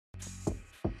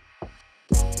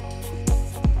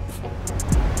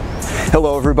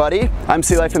Hello everybody, I'm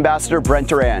SeaLife Ambassador Brent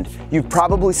Durand. You've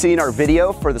probably seen our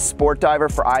video for the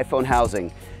SportDiver for iPhone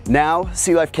housing. Now,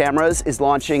 SeaLife Cameras is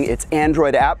launching its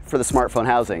Android app for the smartphone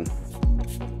housing.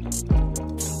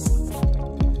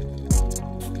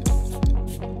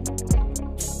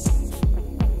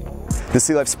 The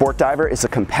SeaLife SportDiver is a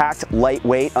compact,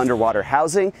 lightweight underwater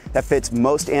housing that fits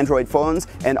most Android phones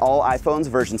and all iPhones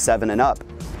version 7 and up.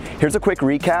 Here's a quick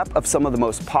recap of some of the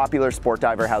most popular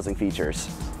SportDiver housing features.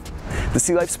 The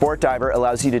SeaLife SportDiver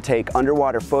allows you to take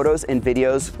underwater photos and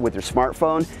videos with your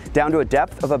smartphone down to a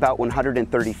depth of about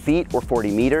 130 feet or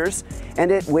 40 meters, and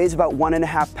it weighs about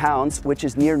 1.5 pounds, which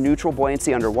is near neutral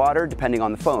buoyancy underwater depending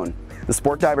on the phone. The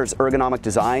SportDiver's ergonomic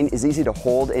design is easy to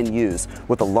hold and use,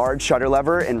 with a large shutter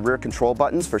lever and rear control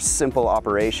buttons for simple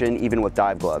operation even with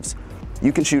dive gloves.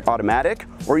 You can shoot automatic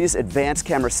or use advanced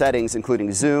camera settings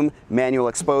including zoom, manual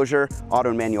exposure, auto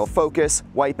and manual focus,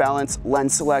 white balance,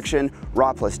 lens selection,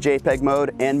 RAW plus JPEG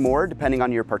mode, and more depending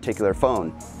on your particular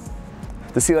phone.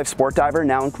 The SeaLife SportDiver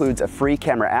now includes a free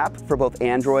camera app for both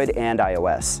Android and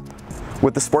iOS.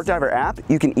 With the SportDiver app,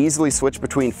 you can easily switch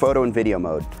between photo and video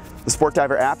mode. The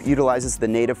SportDiver app utilizes the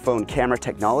native phone camera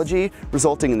technology,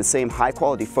 resulting in the same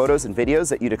high-quality photos and videos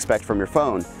that you'd expect from your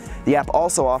phone. The app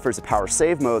also offers a power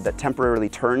save mode that temporarily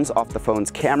turns off the phone's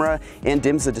camera and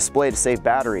dims the display to save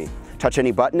battery. Touch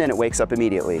any button and it wakes up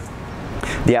immediately.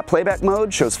 The app playback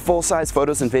mode shows full-size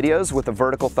photos and videos with a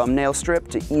vertical thumbnail strip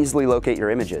to easily locate your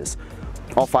images.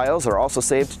 All files are also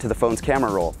saved to the phone's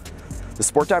camera roll. The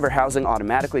SportDiver housing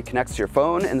automatically connects to your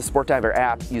phone and the SportDiver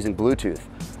app using Bluetooth.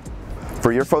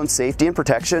 For your phone's safety and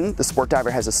protection, the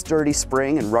SportDiver has a sturdy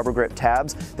spring and rubber grip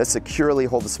tabs that securely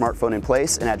hold the smartphone in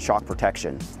place and add shock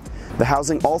protection. The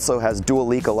housing also has dual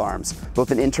leak alarms,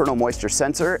 both an internal moisture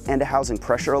sensor and a housing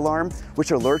pressure alarm, which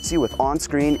alerts you with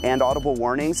on-screen and audible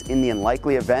warnings in the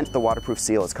unlikely event the waterproof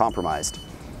seal is compromised.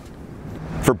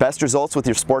 For best results with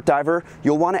your SportDiver,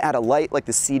 you'll want to add a light like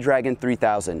the Sea Dragon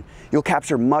 3000. You'll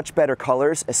capture much better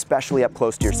colors, especially up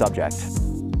close to your subject.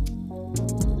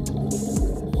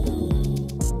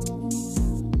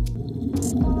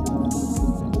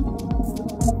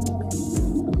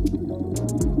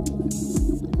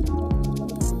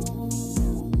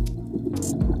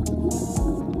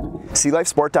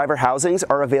 SeaLife SportDiver housings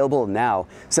are available now.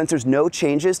 Since there's no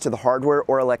changes to the hardware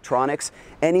or electronics,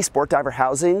 any SportDiver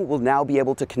housing will now be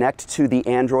able to connect to the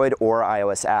Android or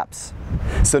iOS apps.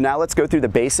 So now let's go through the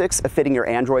basics of fitting your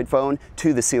Android phone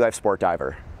to the SeaLife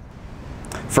SportDiver.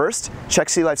 First, check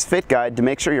SeaLife's fit guide to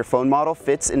make sure your phone model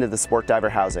fits into the SportDiver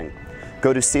housing.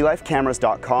 Go to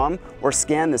SeaLifeCameras.com or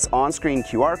scan this on-screen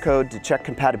QR code to check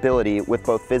compatibility with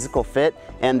both physical fit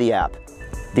and the app.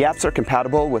 The apps are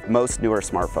compatible with most newer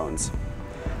smartphones.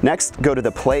 Next, go to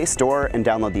the Play Store and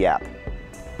download the app.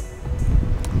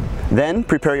 Then,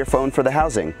 prepare your phone for the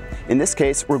housing. In this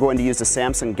case, we're going to use the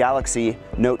Samsung Galaxy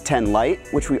Note 10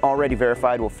 Lite, which we already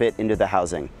verified will fit into the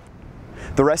housing.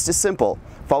 The rest is simple.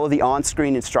 Follow the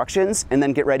on-screen instructions and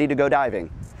then get ready to go diving.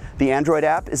 The Android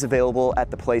app is available at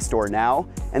the Play Store now,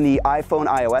 and the iPhone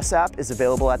iOS app is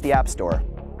available at the App Store.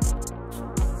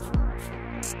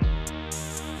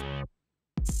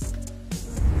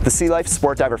 The SeaLife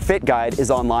SportDiver Fit Guide is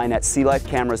online at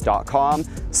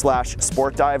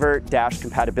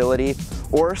SeaLifeCameras.com/SportDiver-compatibility,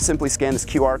 or simply scan this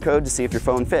QR code to see if your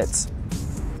phone fits.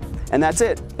 And that's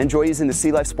it. Enjoy using the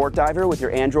SeaLife SportDiver with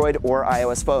your Android or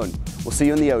iOS phone. We'll see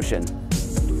you in the ocean.